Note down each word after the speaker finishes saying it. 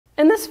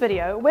In this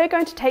video, we're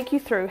going to take you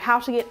through how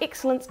to get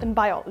excellence in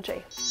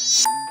biology.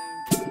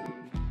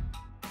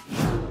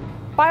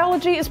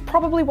 Biology is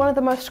probably one of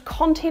the most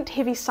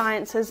content-heavy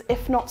sciences,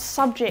 if not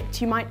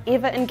subjects, you might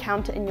ever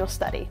encounter in your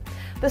study.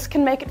 This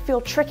can make it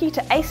feel tricky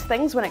to ace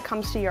things when it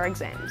comes to your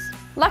exams.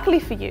 Luckily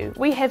for you,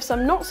 we have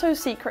some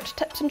not-so-secret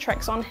tips and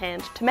tricks on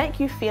hand to make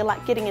you feel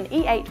like getting an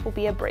E8 will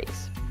be a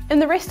breeze. In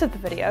the rest of the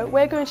video,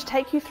 we're going to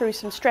take you through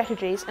some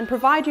strategies and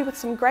provide you with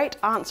some great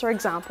answer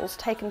examples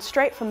taken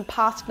straight from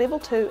past Level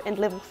 2 and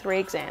Level 3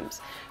 exams.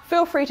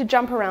 Feel free to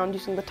jump around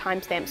using the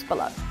timestamps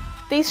below.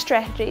 These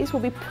strategies will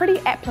be pretty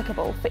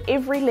applicable for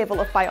every level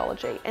of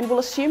biology and will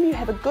assume you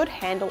have a good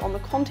handle on the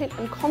content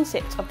and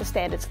concepts of the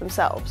standards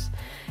themselves.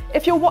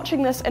 If you're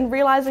watching this and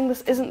realising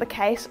this isn't the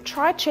case,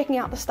 try checking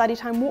out the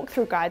StudyTime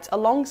walkthrough guides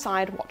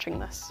alongside watching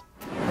this.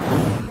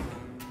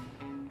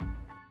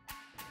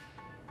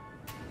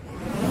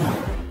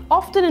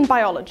 Often in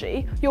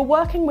biology, you're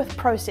working with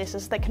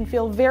processes that can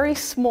feel very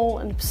small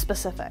and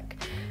specific.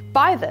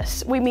 By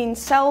this, we mean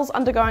cells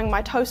undergoing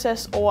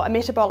mitosis or a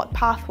metabolic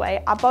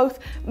pathway are both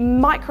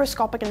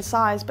microscopic in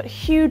size but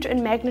huge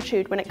in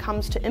magnitude when it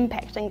comes to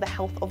impacting the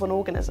health of an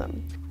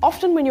organism.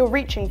 Often when you're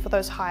reaching for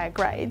those higher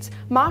grades,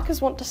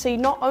 markers want to see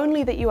not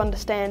only that you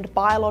understand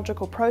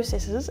biological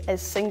processes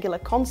as singular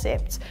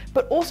concepts,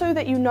 but also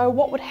that you know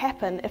what would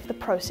happen if the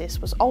process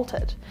was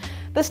altered.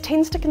 This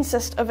tends to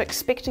consist of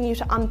expecting you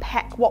to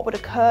unpack what would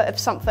occur if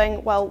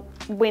something, well,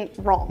 went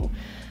wrong.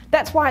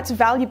 That's why it's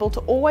valuable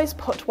to always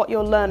put what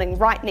you're learning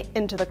right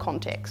into the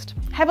context.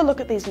 Have a look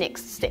at these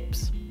next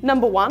steps.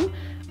 Number 1,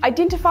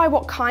 identify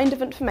what kind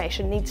of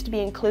information needs to be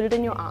included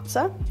in your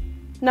answer.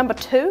 Number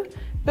 2,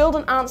 build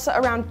an answer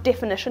around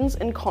definitions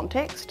in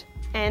context.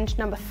 And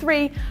number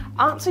 3,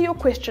 answer your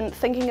question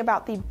thinking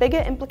about the bigger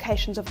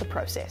implications of the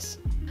process.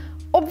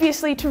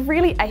 Obviously, to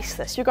really ace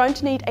this, you're going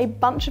to need a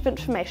bunch of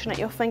information at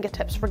your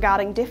fingertips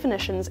regarding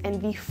definitions and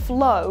the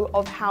flow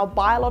of how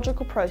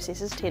biological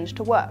processes tend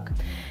to work.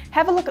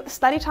 Have a look at the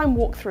StudyTime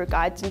walkthrough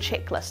guides and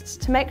checklists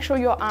to make sure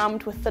you're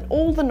armed with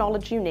all the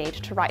knowledge you need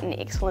to write an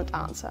excellent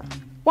answer.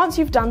 Once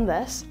you've done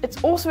this,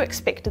 it's also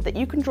expected that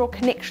you can draw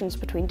connections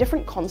between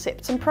different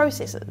concepts and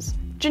processes.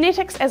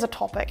 Genetics as a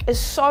topic is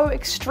so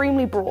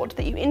extremely broad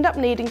that you end up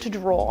needing to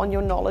draw on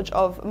your knowledge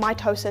of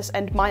mitosis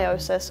and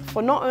meiosis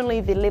for not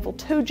only the Level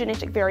 2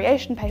 genetic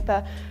variation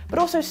paper, but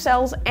also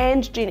cells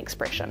and gene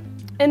expression.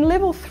 In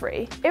Level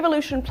 3,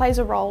 evolution plays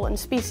a role in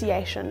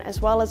speciation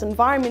as well as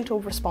environmental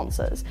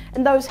responses,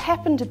 and those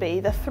happen to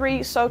be the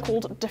 3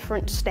 so-called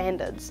different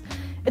standards.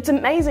 It's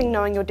amazing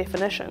knowing your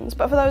definitions,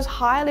 but for those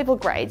higher level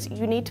grades,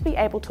 you need to be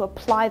able to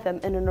apply them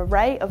in an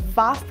array of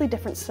vastly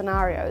different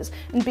scenarios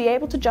and be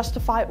able to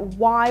justify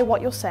why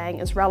what you're saying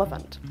is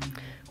relevant.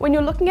 When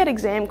you're looking at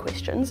exam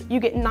questions, you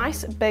get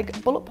nice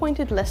big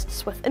bullet-pointed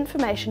lists with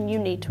information you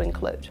need to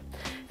include.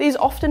 These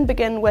often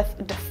begin with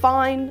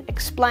define,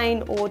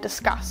 explain, or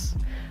discuss.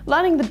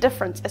 Learning the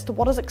difference as to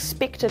what is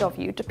expected of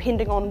you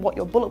depending on what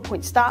your bullet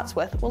point starts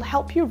with will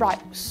help you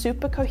write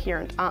super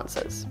coherent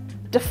answers.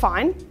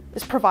 Define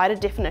is provide a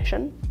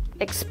definition,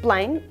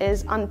 explain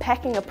is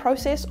unpacking a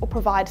process or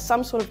provide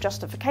some sort of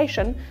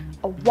justification,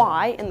 a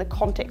why in the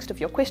context of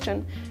your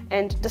question,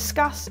 and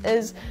discuss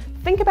is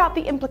think about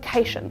the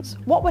implications,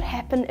 what would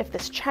happen if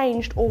this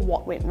changed or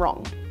what went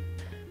wrong.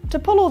 To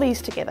pull all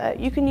these together,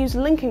 you can use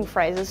linking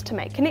phrases to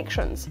make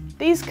connections.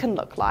 These can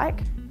look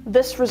like,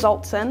 this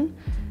results in,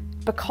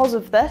 because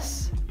of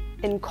this,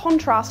 in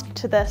contrast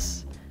to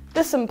this,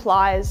 this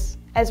implies,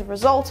 as a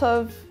result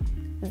of,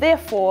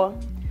 therefore,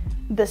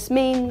 this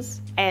means,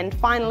 and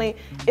finally,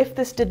 if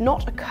this did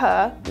not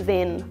occur,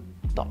 then ...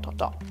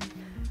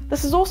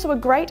 This is also a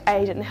great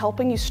aid in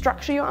helping you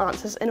structure your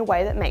answers in a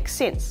way that makes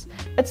sense.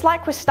 It's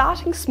like we're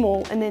starting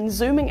small and then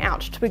zooming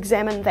out to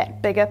examine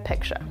that bigger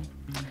picture.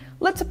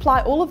 Let's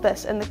apply all of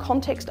this in the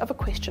context of a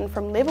question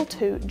from Level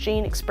 2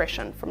 Gene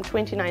Expression from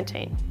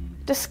 2019.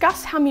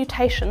 Discuss how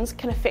mutations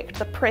can affect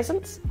the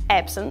presence,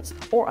 absence,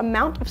 or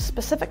amount of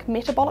specific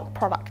metabolic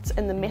products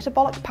in the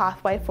metabolic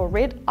pathway for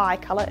red eye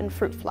colour in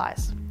fruit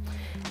flies.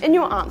 In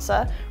your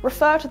answer,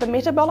 refer to the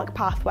metabolic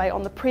pathway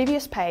on the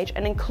previous page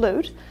and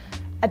include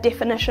a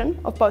definition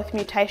of both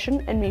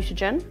mutation and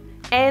mutagen,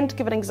 and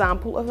give an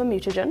example of a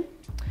mutagen,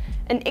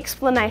 an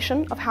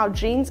explanation of how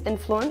genes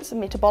influence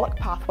metabolic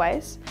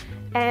pathways,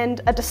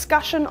 and a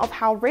discussion of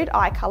how red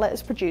eye colour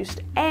is produced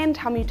and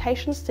how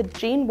mutations to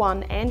gene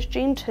 1 and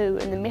gene 2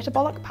 in the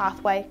metabolic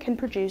pathway can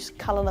produce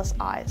colourless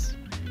eyes.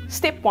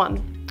 Step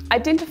 1.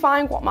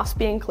 Identifying what must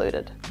be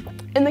included.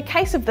 In the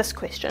case of this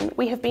question,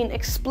 we have been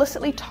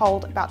explicitly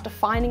told about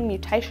defining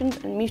mutations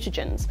and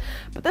mutagens,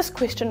 but this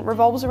question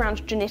revolves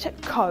around genetic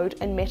code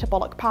and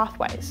metabolic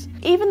pathways.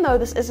 Even though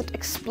this isn't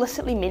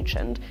explicitly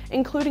mentioned,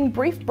 including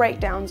brief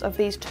breakdowns of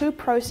these 2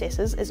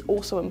 processes is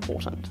also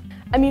important.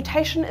 A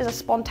mutation is a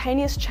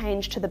spontaneous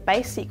change to the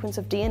base sequence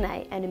of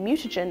DNA, and a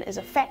mutagen is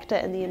a factor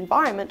in the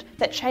environment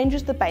that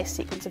changes the base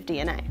sequence of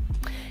DNA.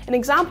 An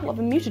example of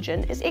a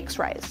mutagen is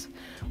X-rays.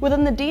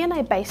 Within the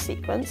DNA base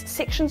sequence,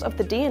 sections of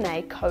the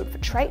DNA code for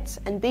traits,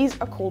 and these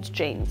are called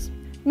genes.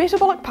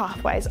 Metabolic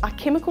pathways are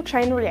chemical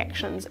chain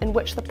reactions in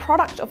which the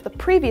product of the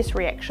previous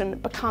reaction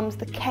becomes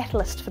the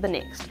catalyst for the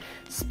next,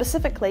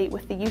 specifically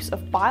with the use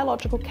of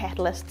biological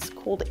catalysts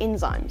called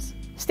enzymes.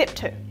 Step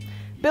 2.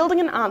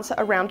 Building an answer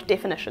around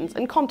definitions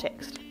and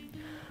context.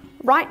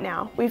 Right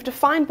now, we've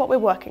defined what we're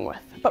working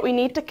with, but we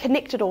need to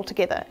connect it all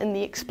together in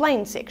the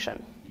explain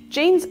section.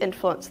 Genes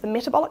influence the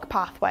metabolic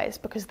pathways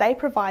because they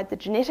provide the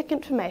genetic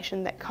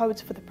information that codes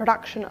for the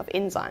production of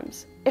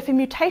enzymes. If a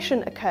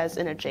mutation occurs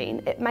in a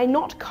gene, it may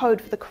not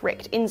code for the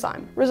correct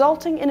enzyme,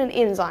 resulting in an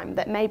enzyme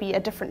that may be a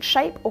different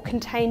shape or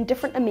contain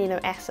different amino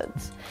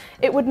acids.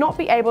 It would not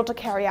be able to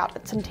carry out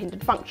its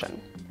intended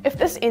function. If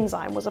this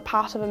enzyme was a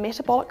part of a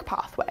metabolic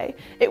pathway,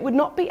 it would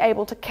not be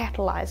able to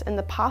catalyze and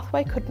the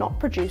pathway could not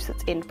produce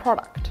its end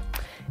product.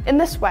 In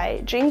this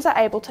way, genes are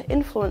able to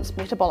influence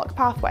metabolic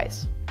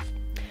pathways.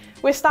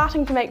 We're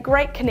starting to make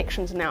great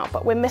connections now,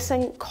 but we're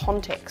missing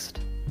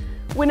context.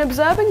 When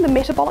observing the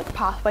metabolic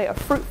pathway of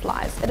fruit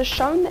flies, it is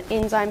shown that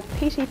enzymes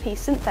PTP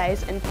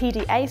synthase and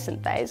PDA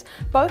synthase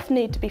both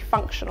need to be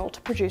functional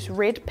to produce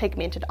red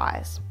pigmented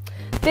eyes.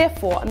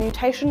 Therefore, a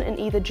mutation in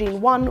either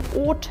gene 1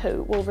 or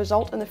 2 will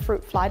result in the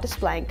fruit fly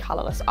displaying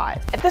colourless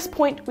eyes. At this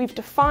point, we've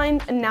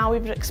defined and now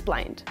we've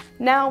explained.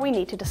 Now we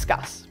need to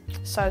discuss.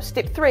 So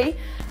step 3,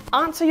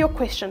 answer your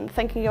question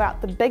thinking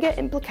about the bigger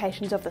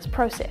implications of this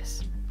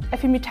process.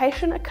 If a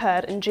mutation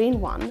occurred in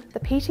gene 1, the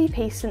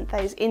PTP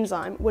synthase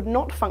enzyme would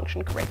not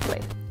function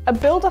correctly. A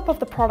buildup of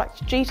the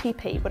product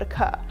GTP would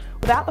occur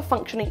without the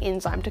functioning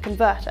enzyme to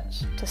convert it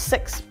to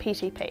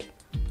 6-PTP.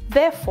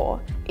 Therefore,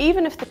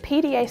 even if the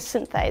PDA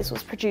synthase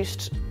was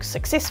produced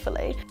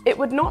successfully, it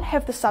would not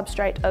have the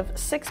substrate of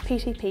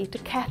 6-PTP to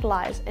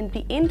catalyze and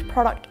the end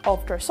product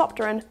of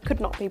Drosophila could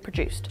not be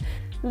produced,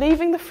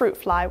 leaving the fruit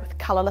fly with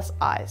colourless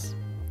eyes.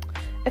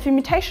 If a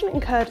mutation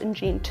occurred in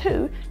gene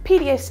 2,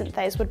 PDA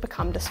synthase would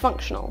become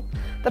dysfunctional.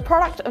 The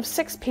product of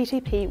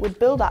 6-PTP would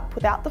build up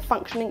without the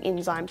functioning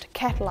enzyme to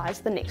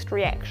catalyze the next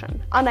reaction,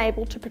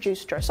 unable to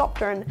produce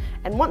Drosophila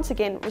and once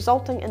again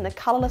resulting in the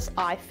colourless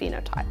eye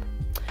phenotype.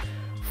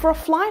 For a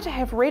fly to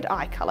have red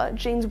eye colour,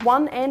 genes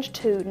 1 and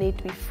 2 need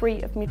to be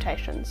free of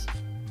mutations.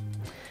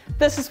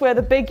 This is where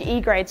the big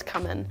E grades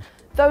come in.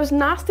 Those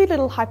nasty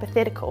little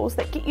hypotheticals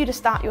that get you to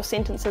start your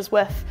sentences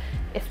with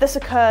 "if this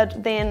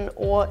occurred then"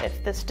 or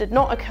 "if this did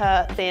not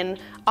occur then"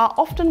 are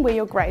often where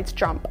your grades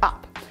jump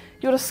up.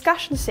 Your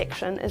discussion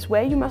section is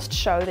where you must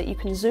show that you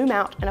can zoom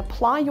out and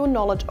apply your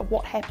knowledge of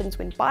what happens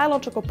when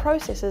biological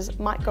processes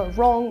might go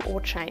wrong or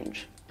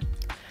change.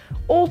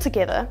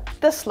 Altogether,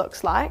 this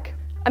looks like: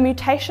 a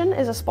mutation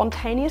is a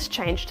spontaneous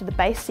change to the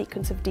base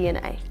sequence of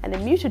DNA, and a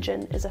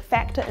mutagen is a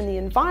factor in the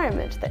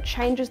environment that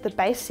changes the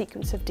base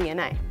sequence of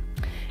DNA.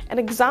 An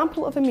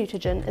example of a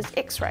mutagen is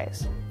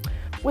X-rays.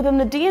 Within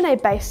the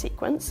DNA base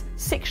sequence,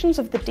 sections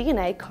of the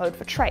DNA code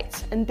for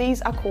traits, and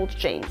these are called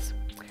genes.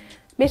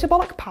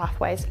 Metabolic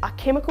pathways are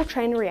chemical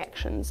chain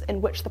reactions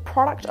in which the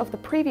product of the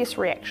previous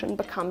reaction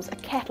becomes a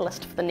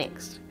catalyst for the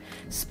next,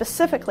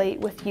 specifically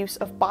with use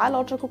of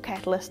biological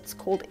catalysts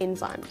called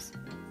enzymes.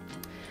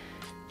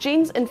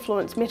 Genes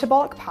influence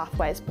metabolic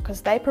pathways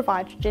because they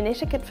provide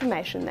genetic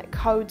information that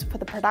codes for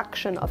the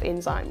production of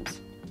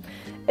enzymes.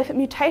 If a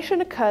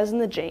mutation occurs in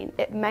the gene,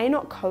 it may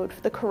not code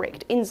for the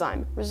correct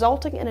enzyme,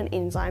 resulting in an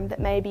enzyme that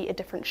may be a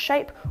different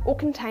shape or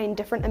contain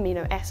different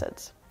amino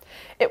acids.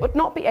 It would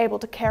not be able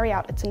to carry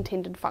out its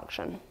intended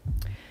function.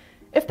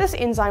 If this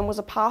enzyme was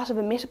a part of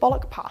a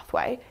metabolic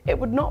pathway, it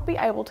would not be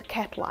able to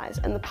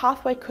catalyze and the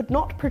pathway could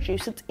not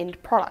produce its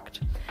end product.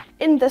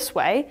 In this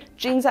way,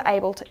 genes are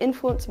able to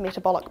influence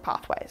metabolic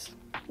pathways.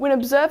 When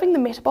observing the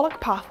metabolic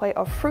pathway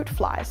of fruit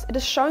flies, it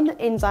is shown that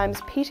enzymes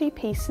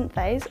PTP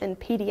synthase and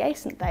PDA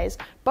synthase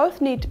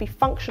both need to be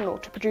functional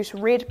to produce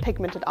red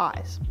pigmented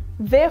eyes.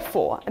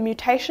 Therefore, a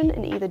mutation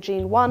in either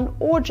gene 1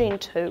 or gene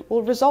 2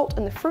 will result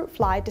in the fruit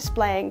fly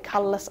displaying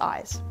colourless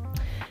eyes.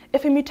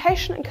 If a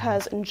mutation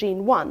occurs in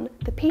gene 1,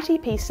 the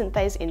PTP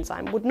synthase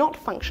enzyme would not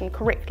function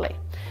correctly.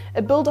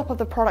 A buildup of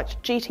the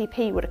product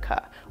GTP would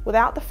occur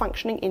without the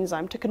functioning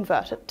enzyme to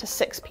convert it to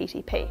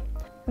 6-PTP.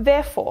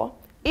 Therefore,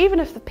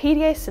 even if the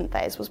PDA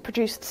synthase was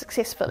produced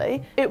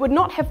successfully, it would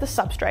not have the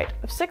substrate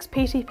of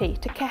 6-PTP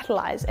to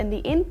catalyze and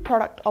the end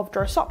product of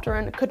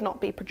Drosophila could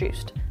not be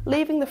produced,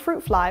 leaving the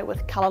fruit fly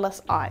with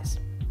colourless eyes.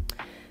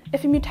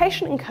 If a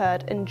mutation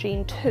occurred in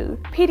gene 2,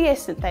 PDA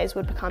synthase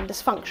would become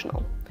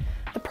dysfunctional.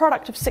 The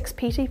product of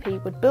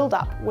 6-PTP would build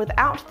up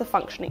without the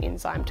functioning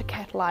enzyme to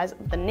catalyze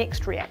the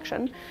next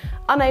reaction,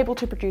 unable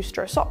to produce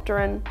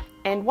Drosophila,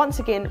 and once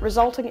again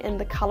resulting in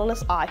the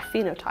colourless eye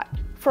phenotype.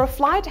 For a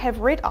fly to have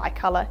red eye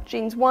colour,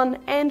 genes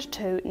 1 and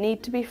 2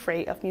 need to be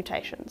free of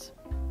mutations.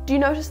 Do you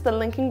notice the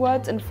linking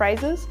words and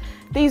phrases?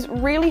 These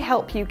really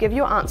help you give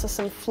your answer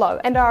some flow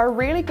and are a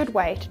really good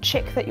way to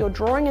check that you're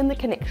drawing in the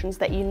connections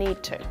that you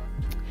need to.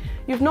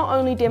 You've not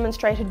only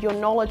demonstrated your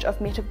knowledge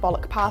of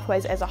metabolic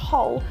pathways as a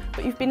whole,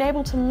 but you've been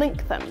able to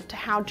link them to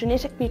how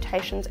genetic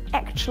mutations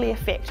actually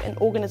affect an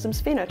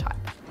organism's phenotype.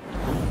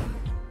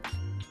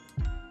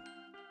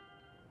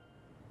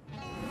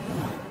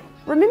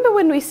 Remember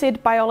when we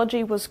said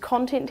biology was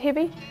content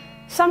heavy?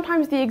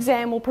 Sometimes the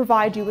exam will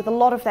provide you with a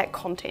lot of that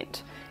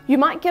content. You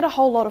might get a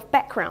whole lot of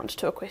background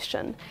to a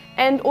question,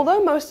 and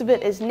although most of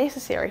it is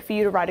necessary for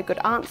you to write a good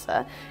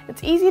answer,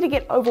 it's easy to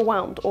get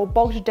overwhelmed or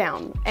bogged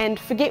down and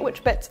forget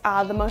which bits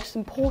are the most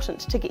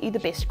important to get you the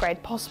best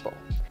grade possible.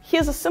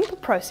 Here's a simple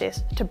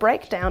process to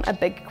break down a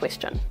big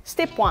question.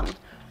 Step 1.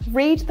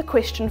 Read the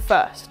question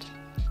first.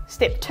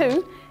 Step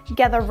 2.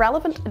 Gather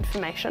relevant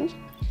information.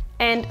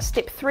 And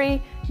Step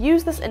 3.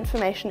 Use this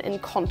information in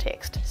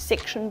context,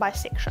 section by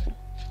section.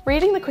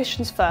 Reading the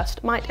questions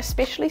first might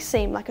especially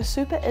seem like a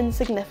super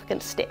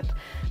insignificant step,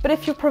 but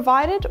if you're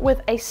provided with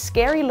a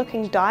scary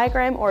looking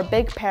diagram or a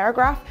big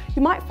paragraph,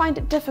 you might find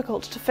it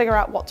difficult to figure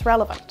out what's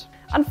relevant.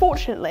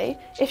 Unfortunately,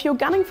 if you're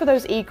gunning for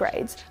those E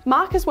grades,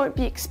 markers won't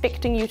be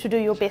expecting you to do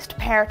your best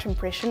parrot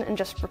impression and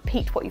just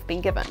repeat what you've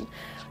been given.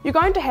 You're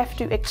going to have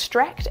to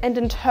extract and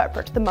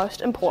interpret the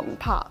most important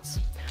parts.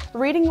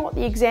 Reading what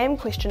the exam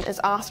question is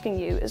asking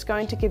you is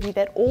going to give you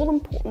that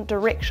all-important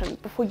direction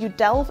before you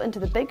delve into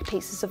the big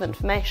pieces of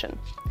information.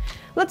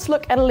 Let's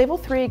look at a Level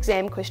 3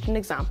 exam question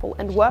example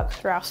and work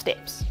through our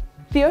steps.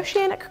 The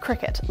oceanic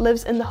cricket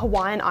lives in the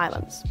Hawaiian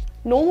Islands.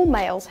 Normal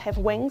males have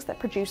wings that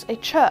produce a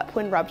chirp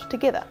when rubbed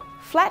together.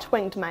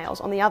 Flat-winged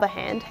males, on the other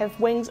hand, have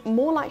wings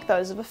more like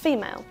those of a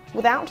female,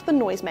 without the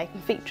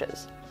noise-making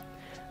features.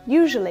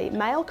 Usually,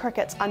 male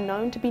crickets are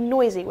known to be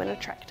noisy when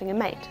attracting a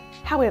mate.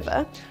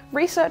 However,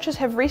 researchers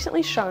have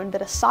recently shown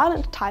that a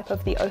silent type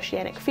of the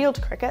oceanic field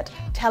cricket,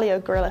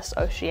 Teleogryllus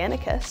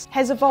oceanicus,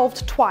 has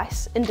evolved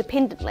twice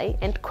independently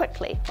and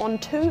quickly on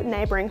 2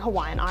 neighbouring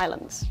Hawaiian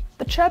islands.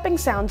 The chirping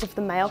sounds of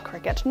the male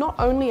cricket not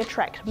only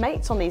attract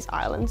mates on these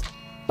islands,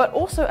 but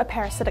also a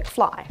parasitic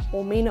fly,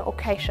 or Mina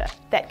orcacia,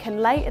 that can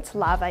lay its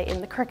larvae in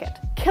the cricket,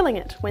 killing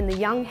it when the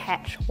young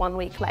hatch 1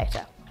 week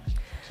later.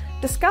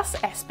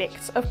 Discuss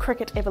aspects of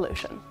cricket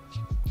evolution.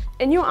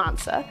 In your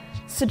answer,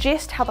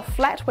 suggest how the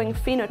flat-wing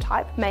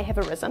phenotype may have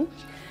arisen,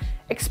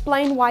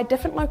 explain why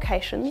different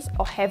locations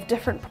or have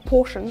different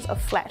proportions of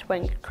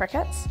flat-winged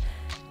crickets,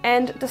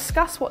 and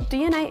discuss what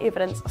DNA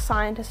evidence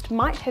scientists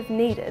might have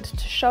needed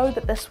to show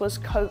that this was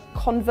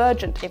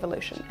convergent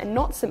evolution and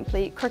not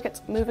simply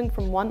crickets moving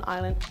from one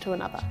island to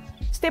another.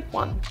 Step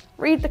 1.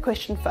 Read the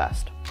question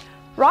first.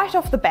 Right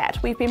off the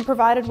bat, we've been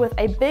provided with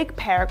a big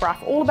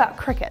paragraph all about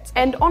crickets,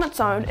 and on its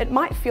own, it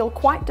might feel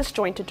quite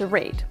disjointed to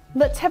read.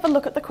 Let's have a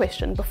look at the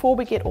question before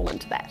we get all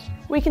into that.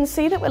 We can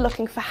see that we're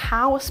looking for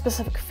how a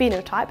specific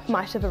phenotype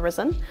might have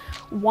arisen,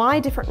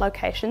 why different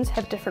locations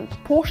have different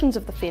proportions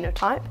of the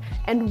phenotype,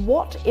 and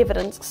what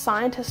evidence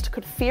scientists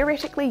could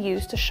theoretically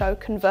use to show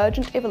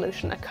convergent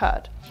evolution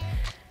occurred.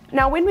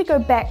 Now, when we go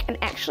back and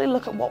actually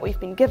look at what we've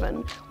been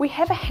given, we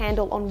have a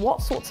handle on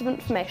what sorts of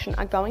information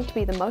are going to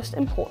be the most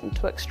important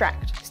to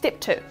extract. Step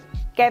 2.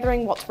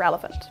 Gathering what's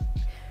relevant.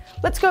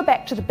 Let's go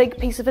back to the big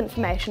piece of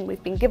information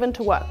we've been given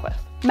to work with.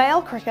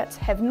 Male crickets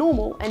have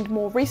normal and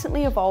more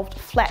recently evolved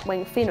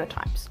flat-wing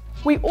phenotypes.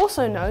 We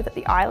also know that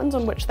the islands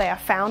on which they are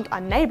found are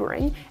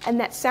neighbouring, and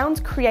that sounds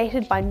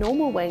created by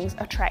normal wings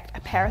attract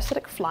a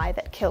parasitic fly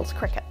that kills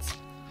crickets.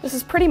 This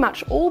is pretty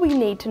much all we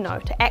need to know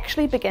to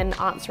actually begin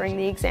answering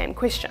the exam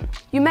question.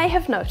 You may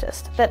have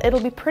noticed that it'll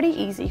be pretty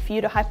easy for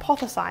you to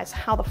hypothesize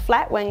how the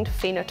flat-winged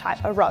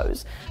phenotype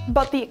arose,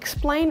 but the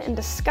explain and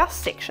discuss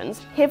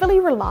sections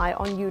heavily rely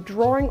on you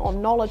drawing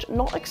on knowledge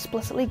not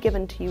explicitly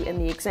given to you in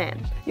the exam.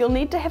 You'll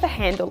need to have a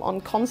handle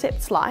on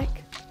concepts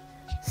like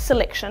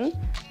selection,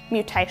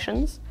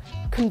 mutations,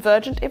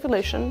 convergent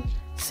evolution,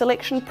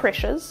 selection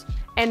pressures,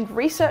 and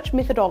research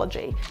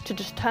methodology to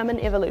determine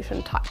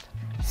evolution type.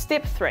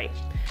 Step 3.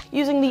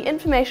 Using the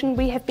information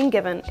we have been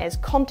given as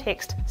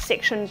context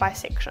section by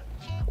section.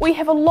 We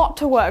have a lot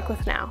to work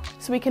with now,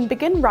 so we can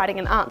begin writing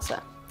an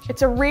answer.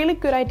 It's a really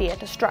good idea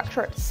to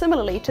structure it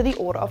similarly to the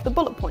order of the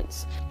bullet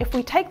points. If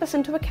we take this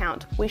into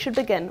account, we should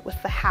begin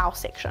with the how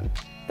section.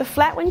 The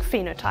flat-wing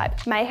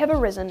phenotype may have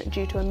arisen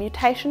due to a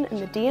mutation in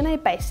the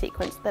DNA base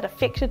sequence that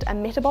affected a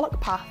metabolic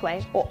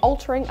pathway or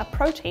altering a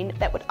protein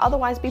that would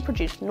otherwise be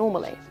produced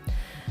normally.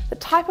 The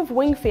type of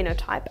wing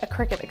phenotype a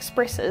cricket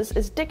expresses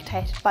is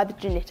dictated by the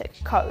genetic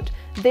code.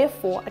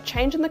 Therefore, a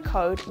change in the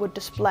code would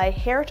display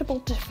heritable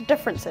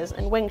differences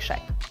in wing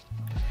shape.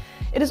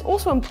 It is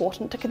also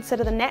important to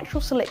consider the natural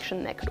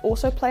selection that could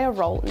also play a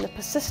role in the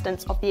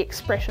persistence of the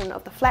expression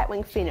of the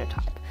flat-wing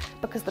phenotype,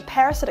 because the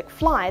parasitic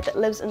fly that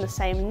lives in the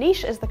same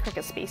niche as the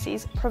cricket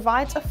species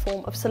provides a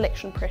form of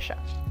selection pressure.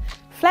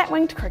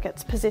 Flat-winged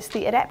crickets possess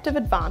the adaptive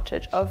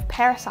advantage of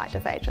parasite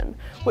evasion,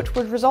 which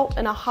would result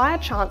in a higher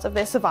chance of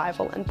their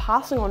survival and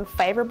passing on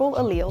favourable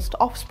alleles to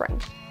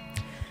offspring.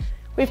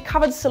 We've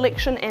covered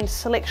selection and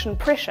selection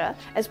pressure,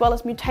 as well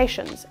as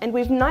mutations, and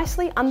we've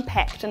nicely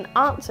unpacked and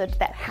answered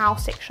that how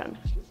section.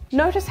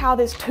 Notice how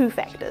there's 2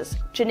 factors,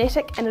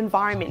 genetic and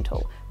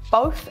environmental,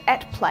 both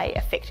at play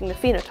affecting the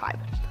phenotype.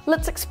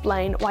 Let's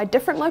explain why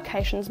different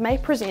locations may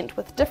present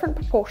with different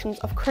proportions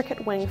of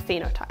cricket wing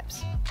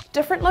phenotypes.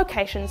 Different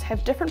locations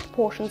have different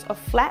proportions of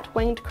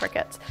flat-winged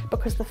crickets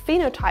because the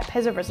phenotype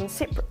has arisen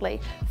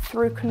separately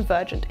through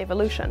convergent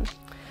evolution.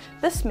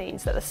 This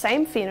means that the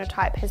same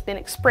phenotype has been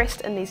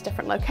expressed in these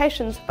different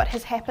locations but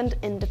has happened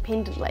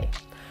independently.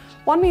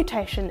 One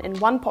mutation in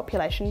one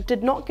population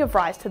did not give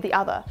rise to the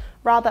other,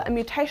 rather a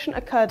mutation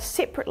occurred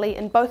separately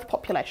in both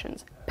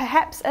populations,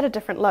 perhaps at a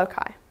different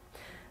loci.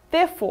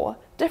 Therefore,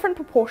 different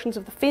proportions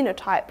of the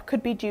phenotype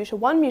could be due to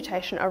one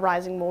mutation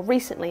arising more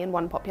recently in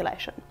one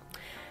population.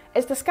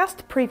 As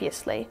discussed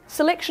previously,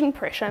 selection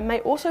pressure may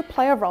also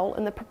play a role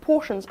in the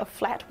proportions of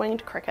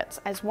flat-winged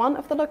crickets, as one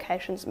of the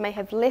locations may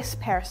have less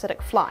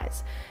parasitic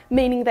flies,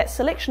 meaning that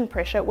selection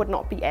pressure would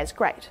not be as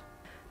great.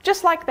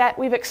 Just like that,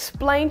 we've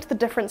explained the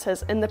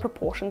differences in the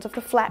proportions of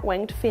the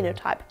flat-winged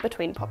phenotype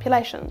between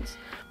populations.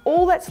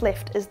 All that's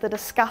left is the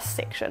discuss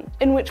section,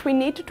 in which we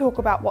need to talk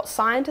about what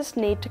scientists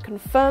need to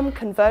confirm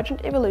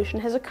convergent evolution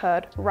has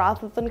occurred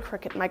rather than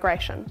cricket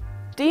migration.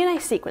 DNA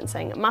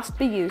sequencing must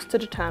be used to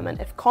determine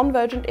if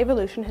convergent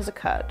evolution has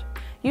occurred.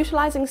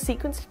 Utilising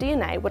sequenced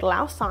DNA would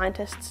allow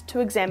scientists to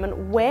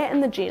examine where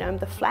in the genome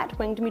the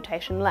flat-winged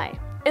mutation lay.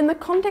 In the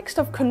context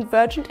of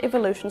convergent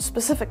evolution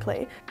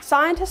specifically,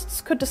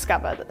 scientists could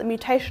discover that the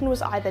mutation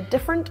was either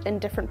different in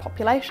different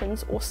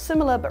populations or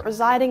similar but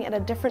residing at a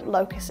different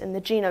locus in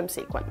the genome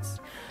sequence.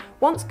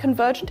 Once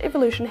convergent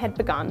evolution had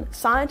begun,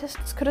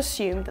 scientists could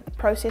assume that the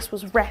process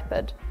was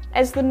rapid,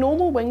 as the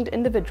normal winged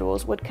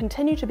individuals would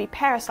continue to be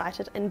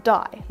parasited and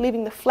die,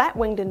 leaving the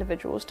flat-winged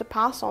individuals to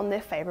pass on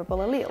their favourable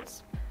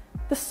alleles.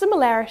 The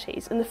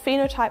similarities in the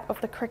phenotype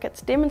of the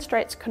crickets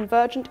demonstrates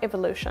convergent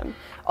evolution,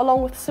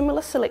 along with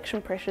similar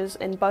selection pressures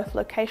in both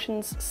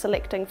locations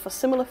selecting for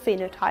similar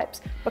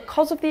phenotypes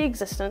because of the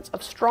existence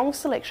of strong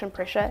selection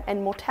pressure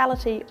and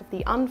mortality of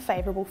the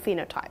unfavourable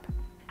phenotype.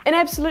 In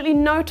absolutely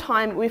no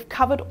time, we've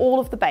covered all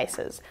of the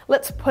bases.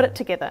 Let's put it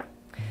together.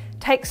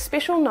 Take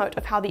special note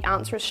of how the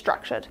answer is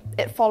structured.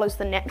 It follows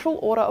the natural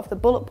order of the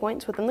bullet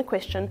points within the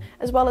question,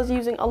 as well as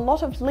using a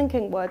lot of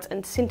linking words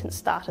and sentence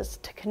starters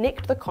to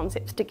connect the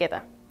concepts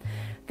together.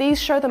 These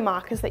show the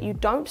markers that you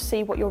don't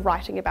see what you're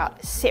writing about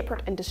as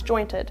separate and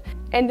disjointed,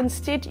 and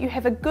instead you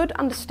have a good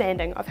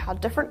understanding of how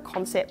different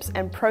concepts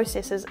and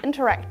processes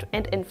interact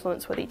and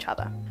influence with each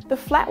other. The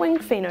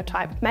flat-winged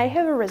phenotype may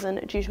have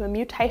arisen due to a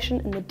mutation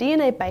in the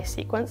DNA base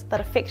sequence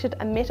that affected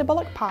a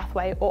metabolic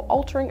pathway or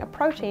altering a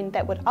protein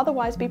that would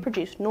otherwise be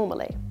produced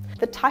normally.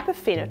 The type of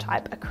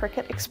phenotype a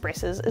cricket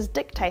expresses is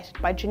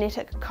dictated by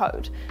genetic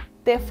code.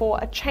 Therefore,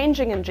 a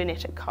changing in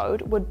genetic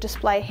code would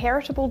display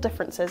heritable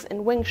differences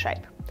in wing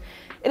shape.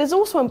 It is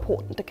also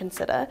important to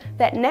consider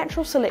that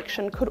natural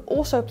selection could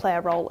also play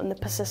a role in the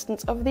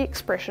persistence of the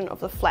expression of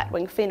the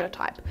flat-wing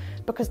phenotype,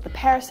 because the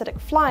parasitic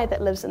fly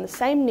that lives in the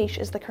same niche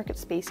as the cricket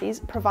species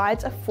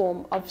provides a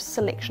form of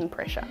selection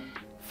pressure.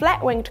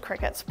 Flat-winged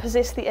crickets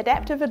possess the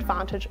adaptive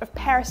advantage of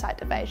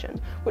parasite evasion,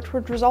 which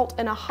would result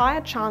in a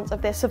higher chance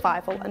of their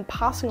survival and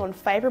passing on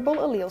favourable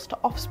alleles to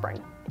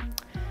offspring.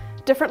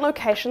 Different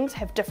locations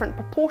have different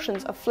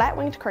proportions of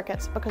flat-winged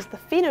crickets because the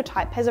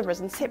phenotype has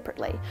arisen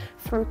separately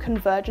through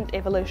convergent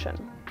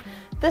evolution.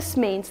 This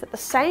means that the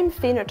same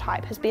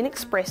phenotype has been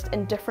expressed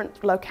in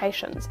different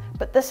locations,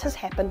 but this has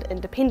happened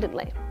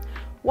independently.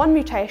 One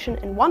mutation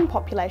in one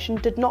population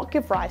did not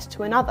give rise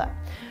to another.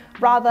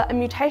 Rather, a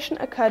mutation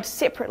occurred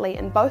separately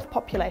in both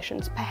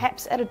populations,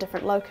 perhaps at a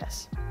different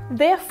locus.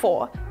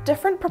 Therefore,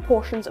 different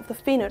proportions of the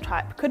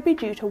phenotype could be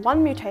due to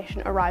one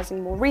mutation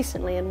arising more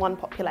recently in one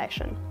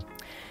population.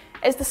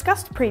 As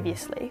discussed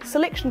previously,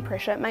 selection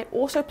pressure may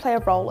also play a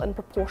role in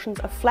proportions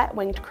of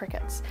flat-winged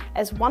crickets,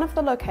 as one of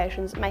the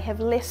locations may have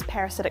less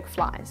parasitic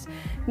flies,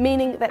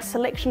 meaning that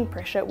selection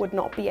pressure would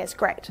not be as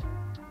great.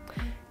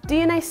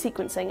 DNA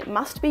sequencing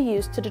must be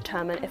used to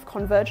determine if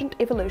convergent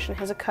evolution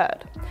has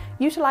occurred.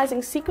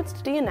 Utilising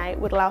sequenced DNA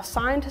would allow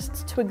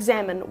scientists to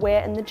examine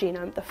where in the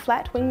genome the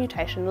flat-wing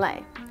mutation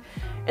lay.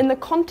 In the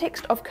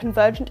context of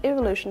convergent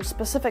evolution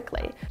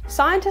specifically,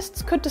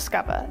 scientists could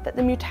discover that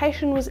the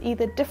mutation was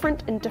either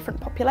different in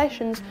different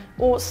populations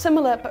or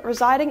similar but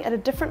residing at a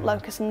different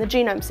locus in the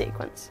genome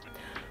sequence.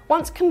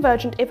 Once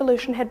convergent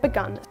evolution had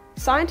begun,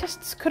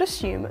 scientists could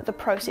assume the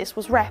process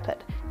was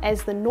rapid,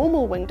 as the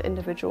normal-winged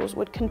individuals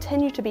would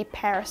continue to be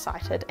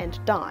parasited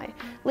and die,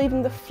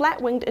 leaving the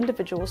flat-winged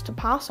individuals to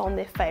pass on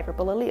their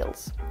favourable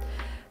alleles.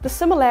 The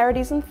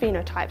similarities in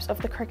phenotypes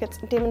of the crickets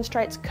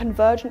demonstrates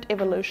convergent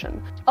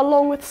evolution,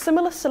 along with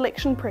similar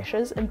selection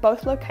pressures in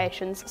both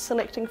locations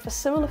selecting for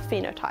similar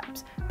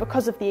phenotypes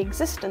because of the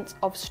existence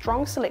of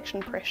strong selection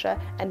pressure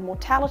and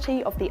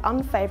mortality of the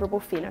unfavourable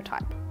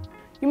phenotype.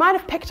 You might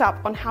have picked up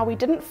on how we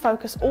didn't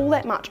focus all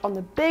that much on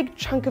the big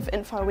chunk of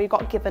info we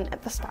got given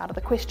at the start of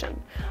the question.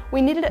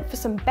 We needed it for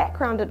some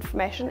background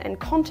information and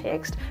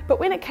context, but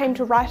when it came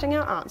to writing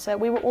our answer,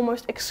 we were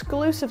almost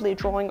exclusively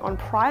drawing on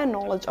prior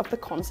knowledge of the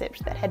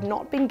concept that had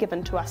not been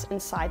given to us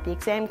inside the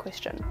exam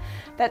question.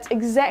 That's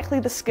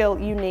exactly the skill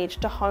you need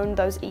to hone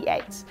those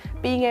E8s,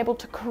 being able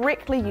to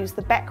correctly use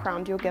the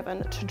background you're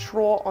given to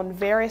draw on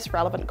various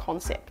relevant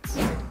concepts.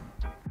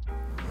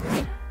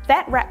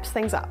 That wraps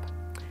things up.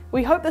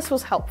 We hope this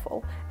was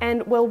helpful,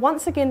 and we'll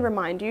once again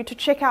remind you to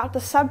check out the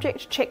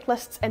subject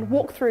checklists and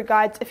walkthrough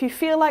guides if you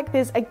feel like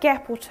there's a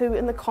gap or two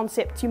in the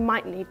concepts you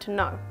might need to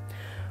know.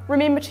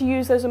 Remember to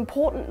use those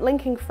important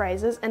linking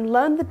phrases and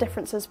learn the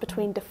differences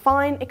between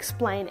define,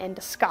 explain and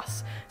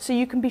discuss, so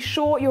you can be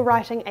sure you're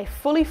writing a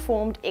fully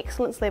formed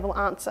excellence level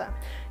answer.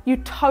 You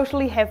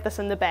totally have this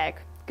in the bag.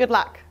 Good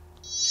luck!